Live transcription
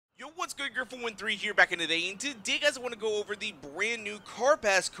what's good? Griffin13 here back in the day, and today guys I want to go over the brand new Car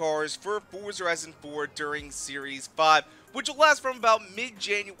Pass cars for Forza Horizon 4 during Series 5, which will last from about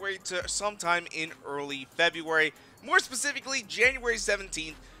mid-January to sometime in early February, more specifically January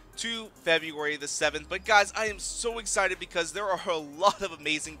 17th to February the 7th. But guys, I am so excited because there are a lot of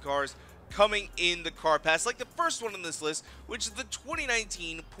amazing cars coming in the Car Pass, like the first one on this list, which is the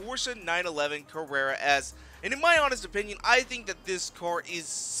 2019 Porsche 911 Carrera S. And in my honest opinion, I think that this car is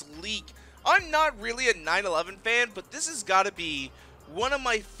sleek. I'm not really a 911 fan, but this has got to be one of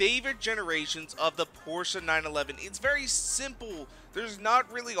my favorite generations of the Porsche 911. It's very simple. There's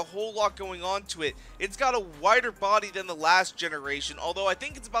not really a whole lot going on to it. It's got a wider body than the last generation, although I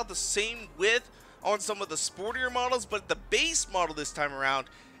think it's about the same width on some of the sportier models, but the base model this time around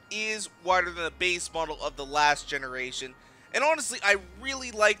is wider than the base model of the last generation. And honestly, I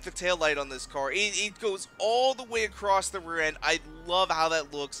really like the taillight on this car. It goes all the way across the rear end. I love how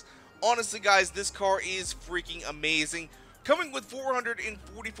that looks. Honestly, guys, this car is freaking amazing. Coming with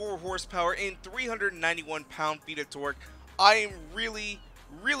 444 horsepower and 391 pound-feet of torque, I am really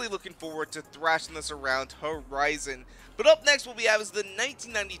looking forward to thrashing this around Horizon. But up next, what we have is the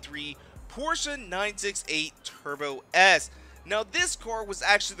 1993 Porsche 968 Turbo S. Now, this car was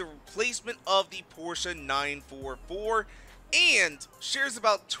actually the replacement of the Porsche 944 and shares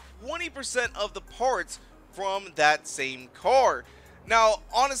about 20% of the parts from that same car. Now,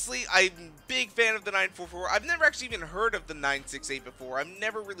 honestly, I'm a big fan of the 944. I've never actually even heard of the 968 before. I've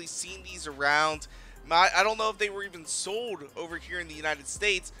never really seen these around. I don't know if they were even sold over here in the United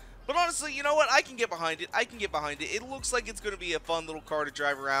States. But honestly, you know what? I can get behind it. It looks like it's going to be a fun little car to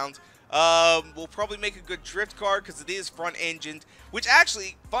drive around. We'll probably make a good drift car because it is front-engined. Which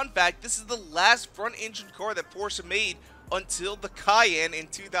actually, fun fact, this is the last front-engined car that Porsche made until the Cayenne in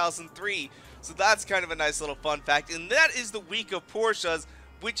 2003. So that's kind of a nice little fun fact. And that is the week of Porsches,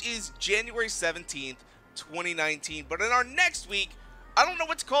 which is January 17th, 2019. But in our next week, I don't know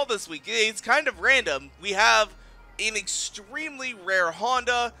what to call this week. It's kind of random. We have an extremely rare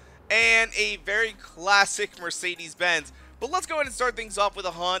Honda and a very classic Mercedes-Benz. But let's go ahead and start things off with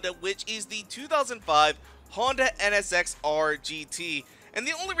a Honda, which is the 2005 Honda NSX-R GT. And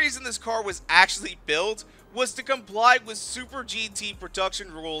the only reason this car was actually built was to comply with Super GT production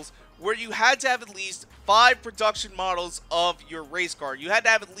rules, where you had to have at least 5 production models of your race car. You had to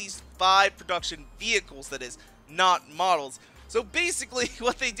have at least 5 production vehicles, that is, not models. So basically,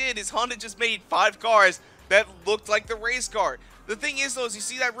 what they did is Honda just made 5 cars that looked like the race car. The thing is, though, is you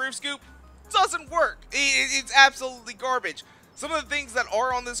see that roof scoop? It doesn't work. It's absolutely garbage. Some of the things that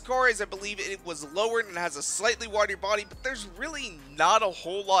are on this car is I believe it was lowered and has a slightly wider body, but there's really not a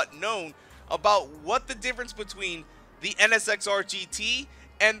whole lot known about what the difference between the NSX-R GT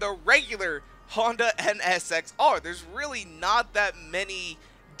and the regular Honda NSX-R. There's really not that many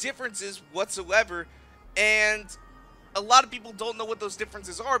differences whatsoever, and a lot of people don't know what those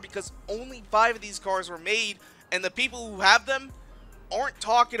differences are because only 5 of these cars were made, and the people who have them aren't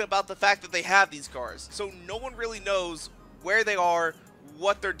talking about the fact that they have these cars. So no one really knows where they are,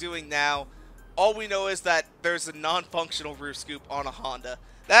 what they're doing now. All we know is that there's a non-functional roof scoop on a Honda.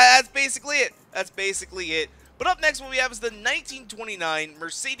 That's basically it. But up next, what we have is the 1929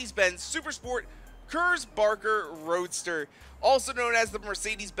 Mercedes-Benz Supersport Kurz Barker Roadster, also known as the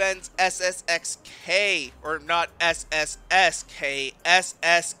Mercedes-Benz SSXK, or not SSSK,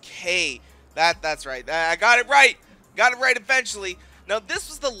 SSK. That's right. I got it right. Got it right eventually. Now, this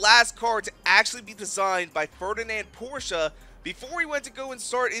was the last car to actually be designed by Ferdinand Porsche before he went to go and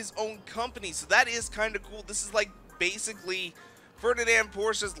start his own company. So that is kind of cool. This is like basically Ferdinand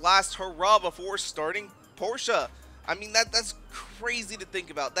Porsche's last hurrah before starting Porsche. I mean, that's crazy to think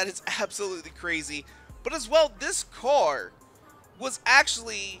about. That is absolutely crazy. But as well, this car was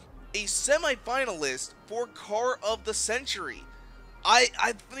actually a semi-finalist for Car of the Century.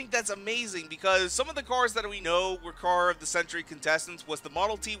 I think that's amazing because some of the cars that we know were Car of the Century contestants was the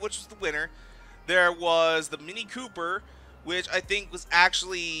Model T, which was the winner. There was the Mini Cooper, which I think was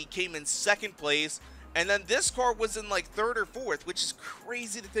actually came in 2nd place. And then this car was in like 3rd or 4th, which is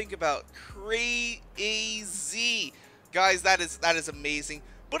crazy to think about. Crazy. Guys, that is amazing.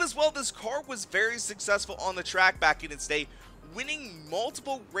 But as well, this car was very successful on the track back in its day, winning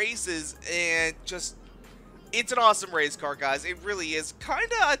multiple races, and just, it's an awesome race car, guys. It really is.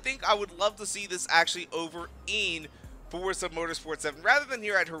 Kinda, I think I would love to see this actually over in Forza Motorsport 7 rather than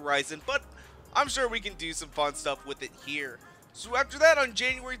here at Horizon, but I'm sure we can do some fun stuff with it here. So after that, on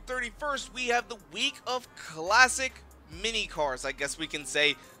January 31st, we have the week of classic mini cars, I guess we can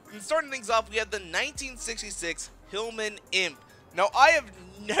say. And starting things off, we have the 1966 Hillman Imp. Now, I have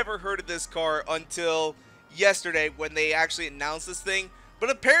never heard of this car until yesterday when they actually announced this thing. but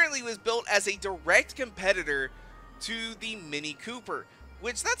apparently it was built as a direct competitor to the Mini Cooper,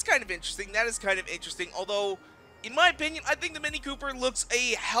 which that's kind of interesting. That is kind of interesting, although in my opinion, I think the Mini Cooper looks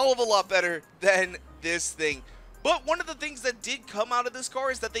a hell of a lot better than this thing. But one of the things that did come out of this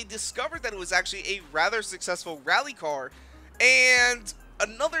car is that they discovered that it was actually a rather successful rally car. And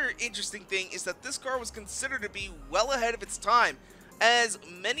another interesting thing is that this car was considered to be well ahead of its time, as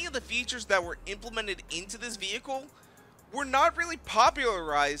many of the features that were implemented into this vehicle were not really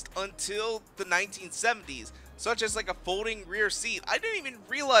popularized until the 1970s, such as like a folding rear seat. I didn't even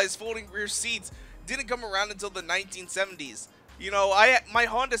realize folding rear seats didn't come around until the 1970s. You know, my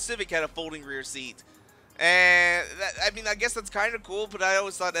Honda Civic had a folding rear seat. And, I mean, I guess that's kind of cool, but I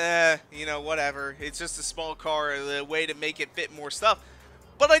always thought, you know, whatever. It's just a small car, a way to make it fit more stuff.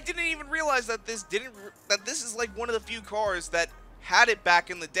 But I didn't even realize that this is like one of the few cars that had it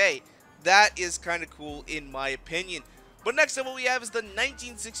back in the day. That is kind of cool in my opinion. But next up what we have is the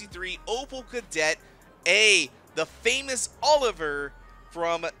 1963 Opel Kadett A, the famous Oliver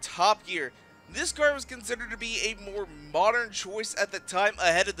from Top Gear. This car was considered to be a more modern choice at the time,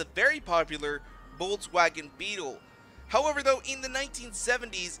 ahead of the very popular Volkswagen Beetle. However, though, in the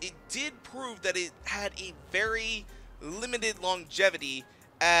 1970s, it did prove that it had a very limited longevity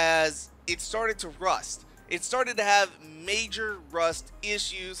as it started to rust. It started to have major rust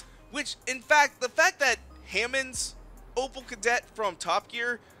issues, which, in fact, the fact that Hammond's Opel Kadett from Top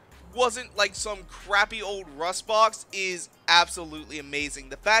Gear wasn't like some crappy old rust box is absolutely amazing.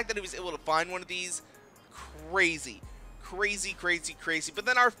 The fact that he was able to find one of these, crazy. But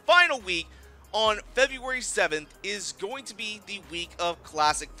then our final week, on February 7th, is going to be the week of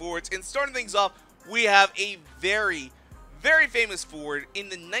classic Fords. And starting things off, we have a very famous Ford in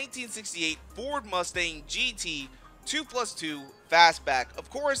the 1968 Ford Mustang GT 2+2 Fastback. Of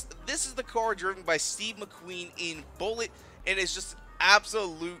course, this is the car driven by Steve McQueen in Bullitt, and it's just an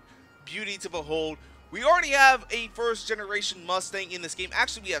absolute beauty to behold. We already have a first generation Mustang in this game.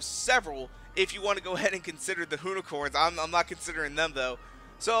 Actually, we have several if you want to go ahead and consider the unicorns. I'm not considering them though.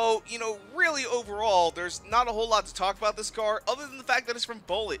 So, you know, really overall, there's not a whole lot to talk about this car other than the fact that it's from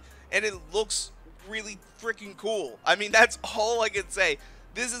Bullitt and it looks really freaking cool. I mean, that's all I can say.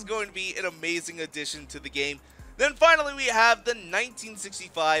 This is going to be an amazing addition to the game. Then finally, we have the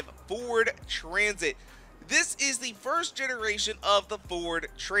 1965 Ford Transit. This is the first generation of the Ford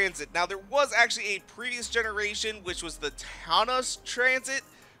Transit. Now, there was actually a previous generation, which was the Taunus Transit,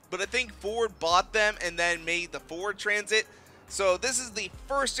 but I think Ford bought them and then made the Ford Transit. So this is the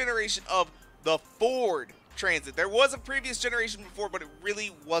first generation of the Ford Transit. There was a previous generation before, but it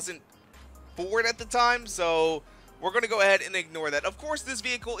really wasn't Ford at the time, so we're going to go ahead and ignore that. Of course, this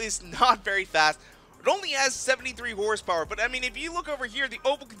vehicle is not very fast. It only has 73 horsepower, but I mean, if you look over here, the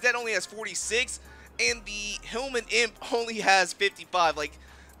Opel Kadett only has 46, and the Hillman Imp only has 55. Like,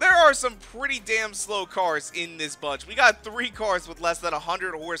 there are some pretty damn slow cars in this bunch. We got 3 cars with less than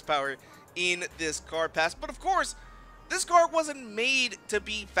 100 horsepower in this car pass, but of course, this car wasn't made to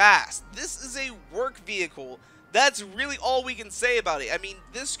be fast. This is a work vehicle. That's really all we can say about it. I mean,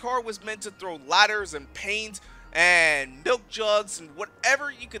 this car was meant to throw ladders and paint and milk jugs and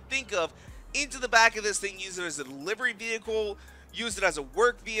whatever you could think of into the back of this thing, use it as a delivery vehicle, use it as a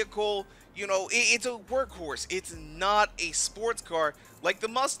work vehicle. You know, it's a workhorse. It's not a sports car like the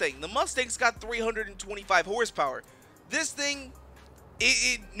Mustang. The Mustang's got 325 horsepower. This thing,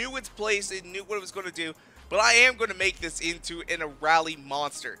 it knew its place. It knew what it was going to do. But I am going to make this into a rally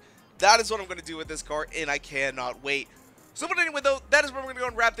monster. That is what I'm going to do with this car, and I cannot wait. So, but anyway, though, that is where we're going to go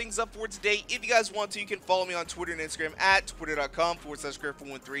and wrap things up for today. If you guys want to, you can follow me on Twitter and Instagram at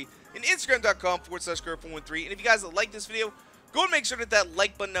twitter.com/Garrett413 and Instagram.com/Garrett413. And if you guys like this video, go and make sure to hit that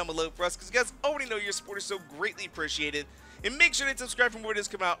like button down below for us, because you guys already know your support is so greatly appreciated. And make sure to subscribe for more videos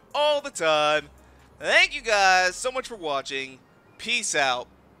come out all the time. Thank you guys so much for watching. Peace out.